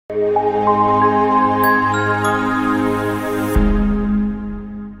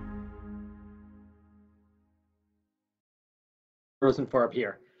Rosenfarb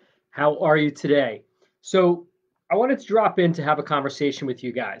here. How are you today? So I wanted to drop in to have a conversation with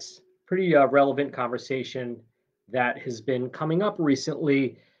you guys. Pretty relevant conversation that has been coming up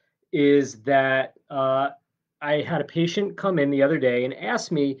recently is that I had a patient come in the other day and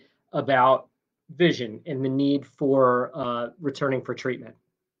ask me about vision and the need for returning for treatment.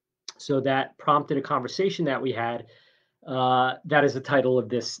 So that prompted a conversation that we had. That is the title of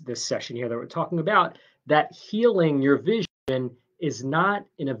this session here that we're talking about. That healing your vision is not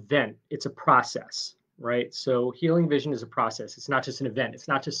an event; it's a process, right? So healing vision is a process. It's not just an event. It's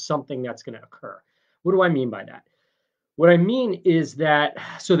not just something that's going to occur. What do I mean by that? What I mean is that,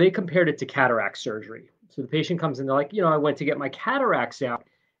 so they compared it to cataract surgery. So the patient comes in, they're like, I went to get my cataracts out,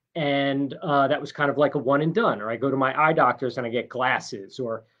 and that was kind of like a one and done. Or I go to my eye doctors and I get glasses,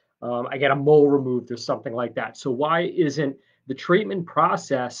 or I get a mole removed, or something like that. So why isn't the treatment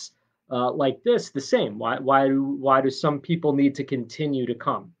process like this the same? Why do some people need to continue to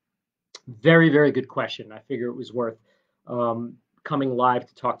come? Very, very good question. I figure it was worth coming live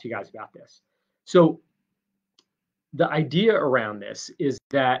to talk to you guys about this. So the idea around this is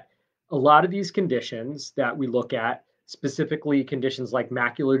that a lot of these conditions that we look at, specifically conditions like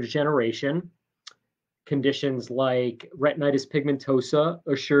macular degeneration, conditions like retinitis pigmentosa,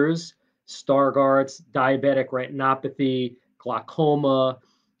 Usher's, Stargardt's, diabetic retinopathy, glaucoma,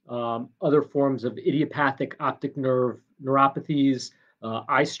 other forms of idiopathic optic nerve neuropathies,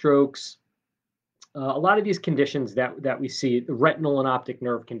 eye strokes, a lot of these conditions that we see, the retinal and optic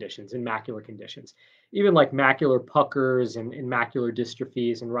nerve conditions and macular conditions, even like macular puckers and macular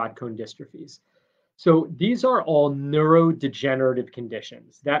dystrophies and rod cone dystrophies. So these are all neurodegenerative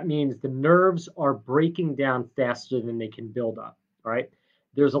conditions. That means the nerves are breaking down faster than they can build up, all right?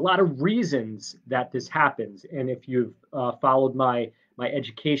 There's a lot of reasons that this happens. And if you've followed my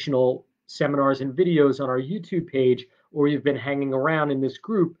educational seminars and videos on our YouTube page, or you've been hanging around in this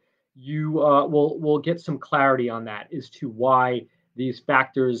group, you will get some clarity on that as to why these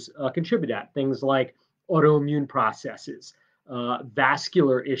factors contribute to that. Things like autoimmune processes,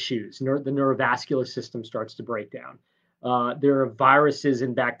 vascular issues, the neurovascular system starts to break down. There are viruses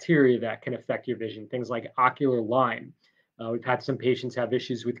and bacteria that can affect your vision, things like ocular Lyme. We've had some patients have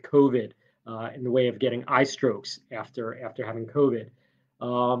issues with COVID in the way of getting eye strokes after having COVID.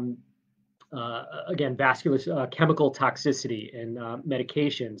 Again, vascular chemical toxicity and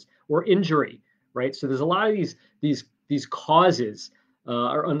medications or injury, right? So there's a lot of these causes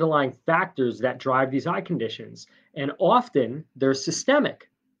or underlying factors that drive these eye conditions, and often they're systemic.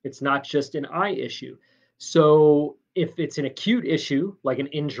 It's not just an eye issue. So if it's an acute issue, like an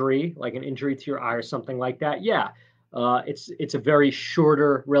injury to your eye or something like that, yeah, it's a very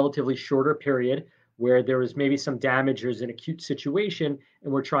relatively shorter period where there is maybe some damage or is an acute situation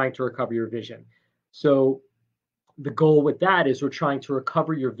and we're trying to recover your vision. So the goal with that is we're trying to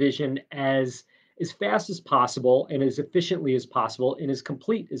recover your vision as fast as possible and as efficiently as possible and as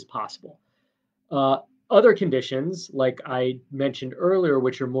complete as possible. Other conditions, like I mentioned earlier,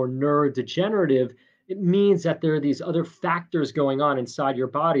 which are more neurodegenerative, it means that there are these other factors going on inside your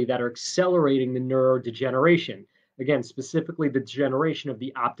body that are accelerating the neurodegeneration. Again, specifically the degeneration of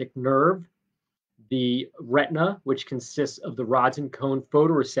the optic nerve, the retina, which consists of the rods and cone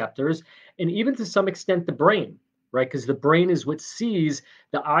photoreceptors, and even to some extent the brain, right? Because the brain is what sees,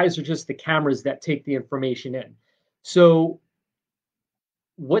 the eyes are just the cameras that take the information in. So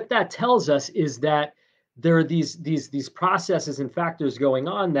what that tells us is that there are these processes and factors going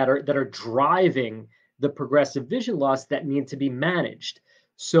on that are driving the progressive vision loss that need to be managed.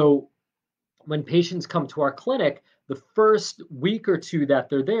 So when patients come to our clinic, the first week or two that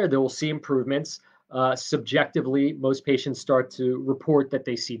they're there, they will see improvements. Subjectively, most patients start to report that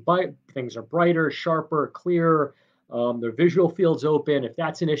they see things are brighter, sharper, clearer. Their visual field's open. If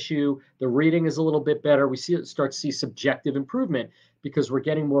that's an issue, the reading is a little bit better. We start to see subjective improvement because we're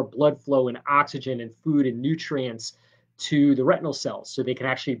getting more blood flow and oxygen and food and nutrients to the retinal cells so they can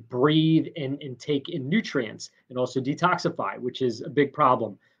actually breathe and take in nutrients and also detoxify, which is a big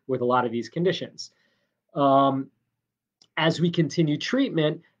problem with a lot of these conditions. As we continue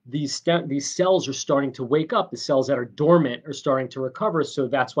treatment, these cells are starting to wake up. The cells that are dormant are starting to recover. So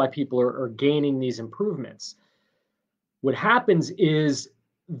that's why people are gaining these improvements. What happens is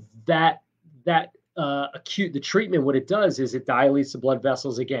that the treatment, what it does is it dilates the blood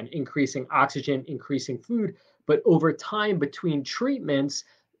vessels, again, increasing oxygen, increasing food. But over time between treatments,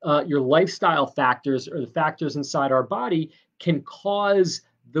 your lifestyle factors or the factors inside our body can cause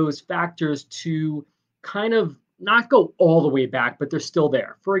those factors to kind of not go all the way back, but they're still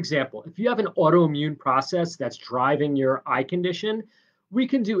there. For example, if you have an autoimmune process that's driving your eye condition, we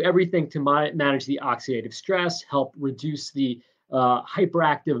can do everything to manage the oxidative stress, help reduce the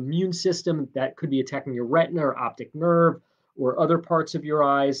hyperactive immune system that could be attacking your retina or optic nerve or other parts of your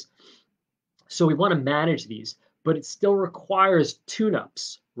eyes. So we want to manage these, but it still requires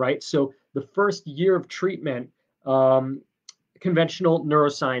tune-ups, right? So the first year of treatment, um, conventional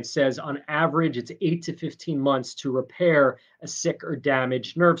neuroscience says on average it's 8 to 15 months to repair a sick or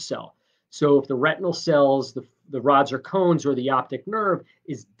damaged nerve cell. So if the retinal cells, the rods or cones, or the optic nerve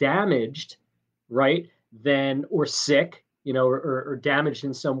is damaged, right, then or sick, or damaged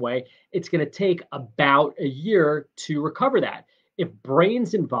in some way, it's going to take about a year to recover that. If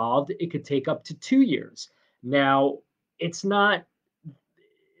brain's involved, it could take up to 2 years. Now, it's not,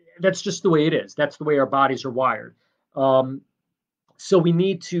 that's just the way it is. That's the way our bodies are wired. Um, so we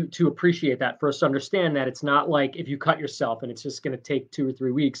need to appreciate that. First, understand that it's not like if you cut yourself and it's just going to take 2 or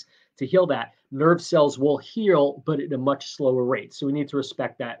 3 weeks to heal that. Nerve cells will heal, but at a much slower rate. So we need to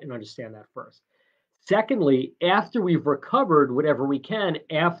respect that and understand that first. Secondly, after we've recovered whatever we can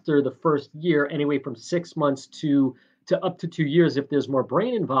after the first year, anyway from 6 months to up to 2 years, if there's more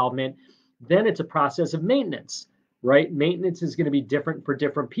brain involvement, then it's a process of maintenance, right? Maintenance is going to be different for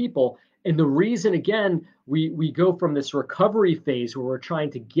different people. And the reason, again, we go from this recovery phase where we're trying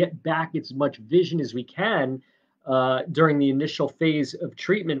to get back as much vision as we can during the initial phase of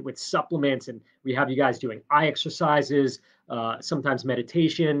treatment with supplements. And we have you guys doing eye exercises, sometimes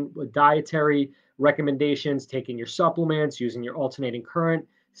meditation, dietary recommendations, taking your supplements, using your alternating current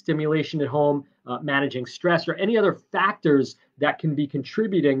stimulation at home, managing stress, or any other factors that can be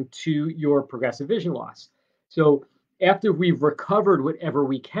contributing to your progressive vision loss. So after we've recovered whatever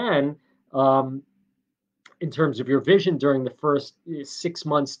we can, um, in terms of your vision during the first 6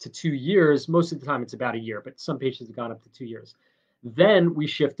 months to 2 years, most of the time it's about a year, but some patients have gone up to 2 years. Then we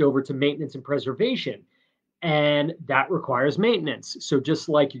shift over to maintenance and preservation, and that requires maintenance. So just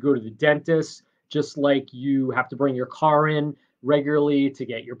like you go to the dentist, just like you have to bring your car in regularly to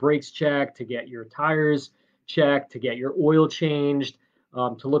get your brakes checked, to get your tires checked, to get your oil changed,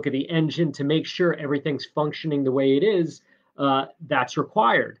 to look at the engine to make sure everything's functioning the way it is, that's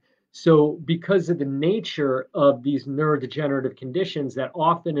required. So, because of the nature of these neurodegenerative conditions that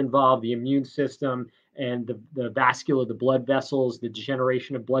often involve the immune system and the vascular, the blood vessels, the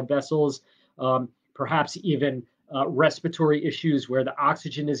degeneration of blood vessels, perhaps even respiratory issues where the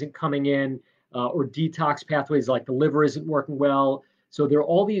oxygen isn't coming in, or detox pathways like the liver isn't working well. So there are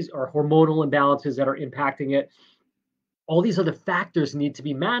all these are hormonal imbalances that are impacting it. All these other factors need to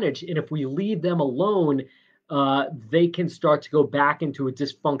be managed. And if we leave them alone, they can start to go back into a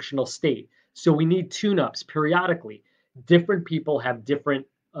dysfunctional state. So we need tune-ups periodically. Different people have different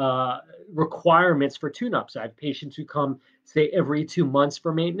requirements for tune-ups. I have patients who come, say, every 2 months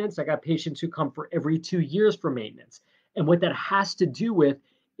for maintenance. I got patients who come for every 2 years for maintenance. And what that has to do with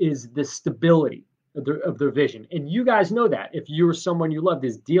is the stability of their vision. And you guys know that. If you're someone you love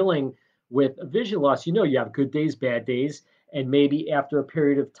is dealing with a vision loss, you have good days, bad days, and maybe after a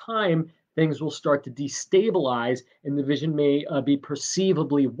period of time, things will start to destabilize and the vision may be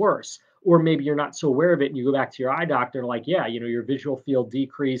perceivably worse. Or maybe you're not so aware of it and you go back to your eye doctor and like, yeah, your visual field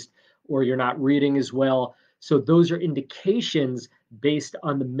decreased or you're not reading as well. So those are indications based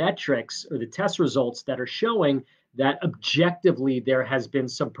on the metrics or the test results that are showing that objectively there has been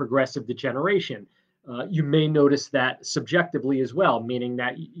some progressive degeneration. You may notice that subjectively as well, meaning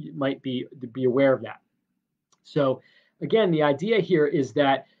that you might be aware of that. So again, the idea here is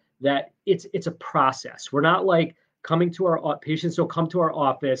that it's a process. We're not like coming to our patients don't come to our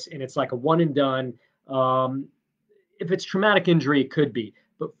office and it's like a one and done. If it's traumatic injury, it could be.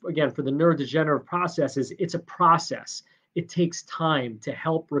 But again, for the neurodegenerative processes, it's a process. It takes time to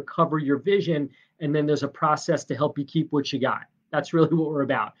help recover your vision. And then there's a process to help you keep what you got. That's really what we're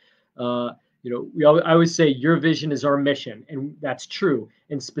about. I always say your vision is our mission, and that's true.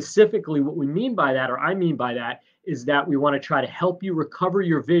 And specifically, what we mean by that, or I mean by that, is that we want to try to help you recover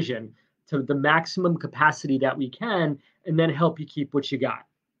your vision to the maximum capacity that we can, and then help you keep what you got.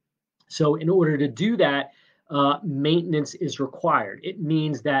 So, in order to do that, maintenance is required. It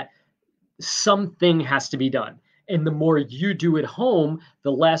means that something has to be done. And the more you do at home,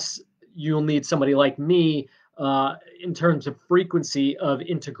 the less you'll need somebody like me in terms of frequency of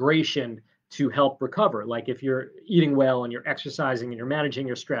integration to help recover. Like if you're eating well and you're exercising and you're managing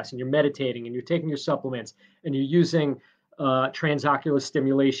your stress and you're meditating and you're taking your supplements and you're using transocular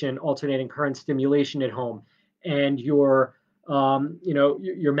stimulation, alternating current stimulation at home, and you're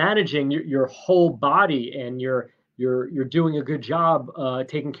managing your whole body and you're doing a good job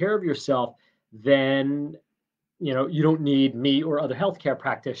taking care of yourself, then you don't need me or other healthcare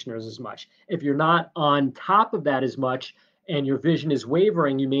practitioners as much. If you're not on top of that as much and your vision is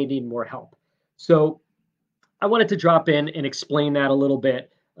wavering, you may need more help. So I wanted to drop in and explain that a little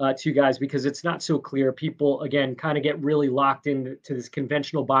bit to you guys because it's not so clear. People, again, kind of get really locked into this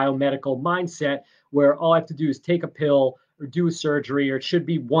conventional biomedical mindset where all I have to do is take a pill or do a surgery or it should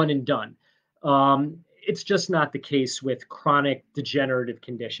be one and done. It's just not the case with chronic degenerative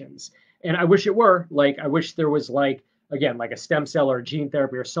conditions. And I wish it were. Like, I wish there was, like, again, like a stem cell or a gene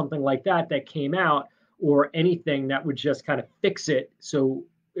therapy or something like that that came out, or anything that would just kind of fix it so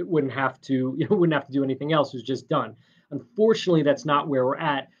it wouldn't have to, wouldn't have to do anything else. It was just done. Unfortunately, that's not where we're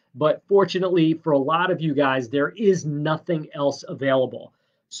at. But fortunately for a lot of you guys, there is nothing else available.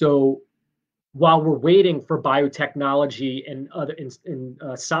 So while we're waiting for biotechnology and other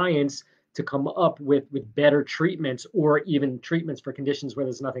science to come up with better treatments or even treatments for conditions where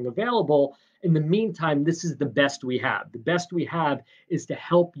there's nothing available, in the meantime, this is the best we have. The best we have is to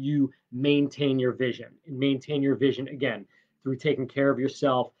help you maintain your vision, and maintain your vision again through taking care of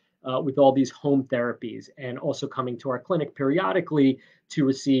yourself with all these home therapies, and also coming to our clinic periodically to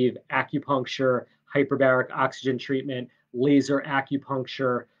receive acupuncture, hyperbaric oxygen treatment, laser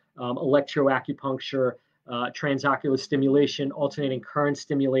acupuncture, electroacupuncture, transocular stimulation, alternating current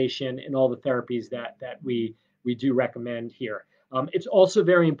stimulation, and all the therapies that we do recommend here. It's also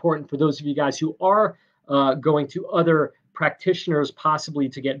very important for those of you guys who are going to other practitioners, possibly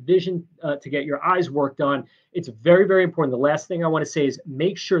to get vision, to get your eyes worked on. It's very, very important. The last thing I want to say is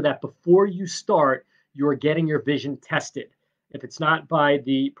make sure that before you start, you're getting your vision tested. If it's not by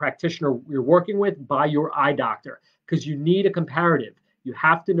the practitioner you're working with, by your eye doctor, because you need a comparative. You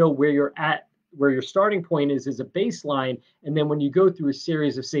have to know where you're at, where your starting point is a baseline. And then when you go through a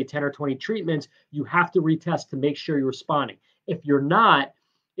series of, say, 10 or 20 treatments, you have to retest to make sure you're responding. If you're not,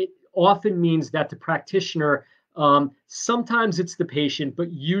 it often means that the practitioner, sometimes it's the patient,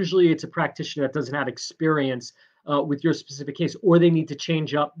 but usually it's a practitioner that doesn't have experience with your specific case, or they need to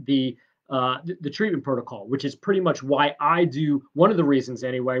change up the treatment protocol, which is pretty much why I do, one of the reasons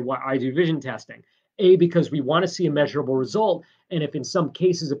anyway, why I do vision testing. Because we want to see a measurable result. And if in some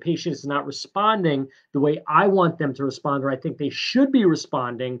cases a patient is not responding the way I want them to respond, or I think they should be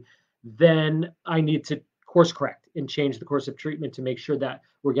responding, then I need to course correct and change the course of treatment to make sure that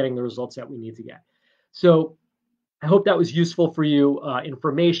we're getting the results that we need to get. So I hope that was useful for you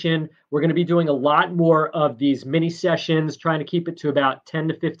information. We're going to be doing a lot more of these mini sessions, trying to keep it to about 10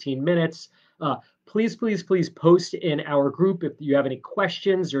 to 15 minutes. Please, please, please post in our group if you have any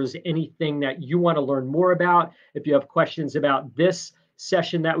questions, or there's anything that you want to learn more about. If you have questions about this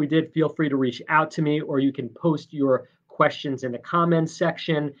session that we did, feel free to reach out to me, or you can post your questions in the comments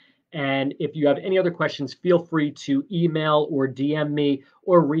section. And if you have any other questions, feel free to email or DM me,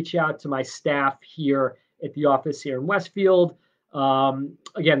 or reach out to my staff here at the office here in Westfield.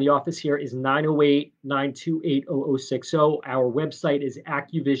 Again, the office here is 908-928-0060. Our website is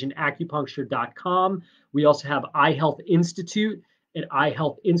acuvisionacupuncture.com. We also have Eye Health Institute at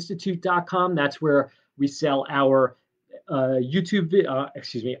eyehealthinstitute.com. That's where we sell our our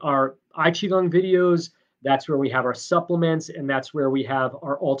eye qigong videos. That's where we have our supplements, and that's where we have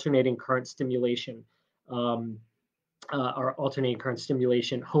our alternating current stimulation, home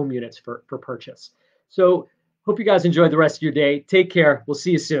units for purchase. So hope you guys enjoyed the rest of your day. Take care. We'll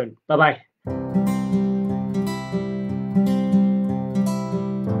see you soon. Bye-bye.